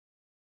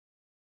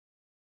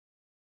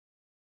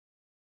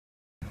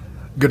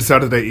Good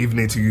Saturday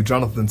evening to you.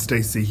 Jonathan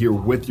Stacy here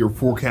with your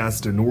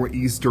forecast. A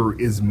nor'easter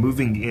is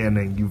moving in,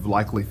 and you've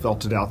likely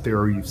felt it out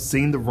there. You've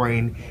seen the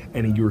rain,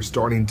 and you're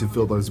starting to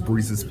feel those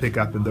breezes pick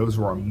up, and those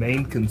are our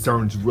main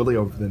concerns really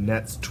over the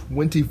next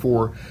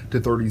 24 to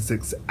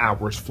 36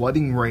 hours.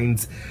 Flooding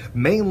rains,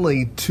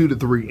 mainly 2 to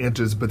 3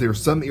 inches, but there are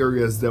some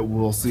areas that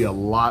will see a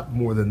lot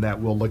more than that.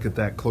 We'll look at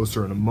that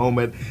closer in a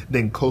moment.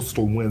 Then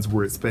coastal winds,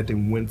 we're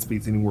expecting wind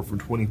speeds anywhere from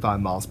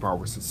 25 miles per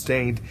hour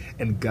sustained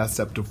and gusts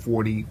up to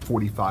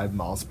 40-45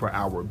 miles per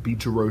hour.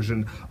 Beach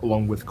erosion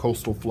along with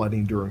coastal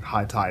flooding during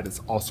high tide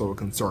is also a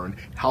concern.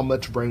 How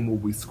much rain will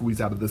we squeeze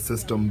out of the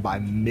system by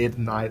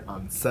midnight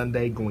on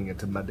Sunday going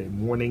into Monday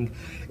morning?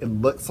 It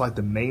looks like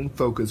the main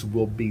focus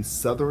will be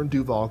southern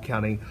Duval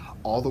County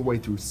all the way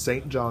through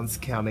St. Johns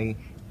County,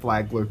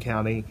 Flagler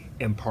County,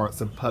 and parts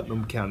of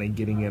Putnam County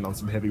getting in on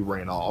some heavy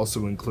rain. I'll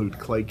also include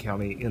Clay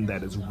County in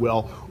that as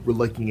well. We're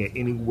looking at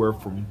anywhere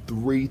from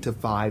 3 to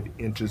 5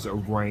 inches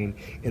of rain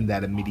in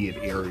that immediate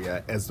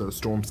area as those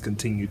storms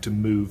continue to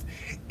move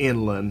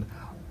inland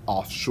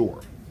offshore.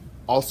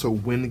 Also,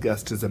 wind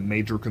gust is a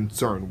major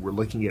concern. We're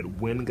looking at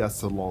wind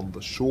gusts along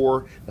the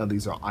shore. Now,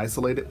 these are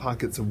isolated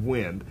pockets of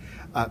wind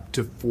up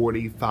to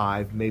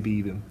 45, maybe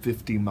even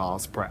 50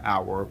 miles per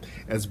hour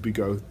as we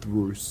go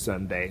through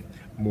Sunday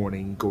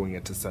morning going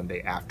into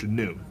Sunday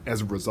afternoon.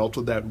 As a result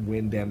of that,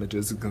 wind damage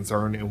is a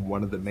concern, and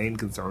one of the main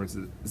concerns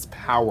is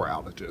power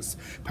outages.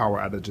 Power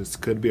outages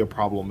could be a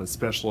problem,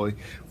 especially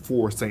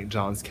for St.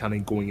 Johns County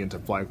going into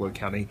Flagler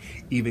County,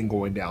 even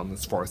going down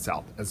as far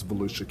south as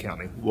Volusia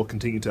County. We'll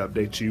continue to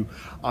update you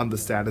on the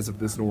status of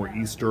this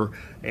nor'easter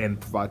and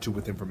provide you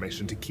with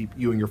information to keep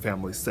you and your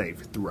family safe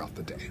throughout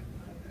the day.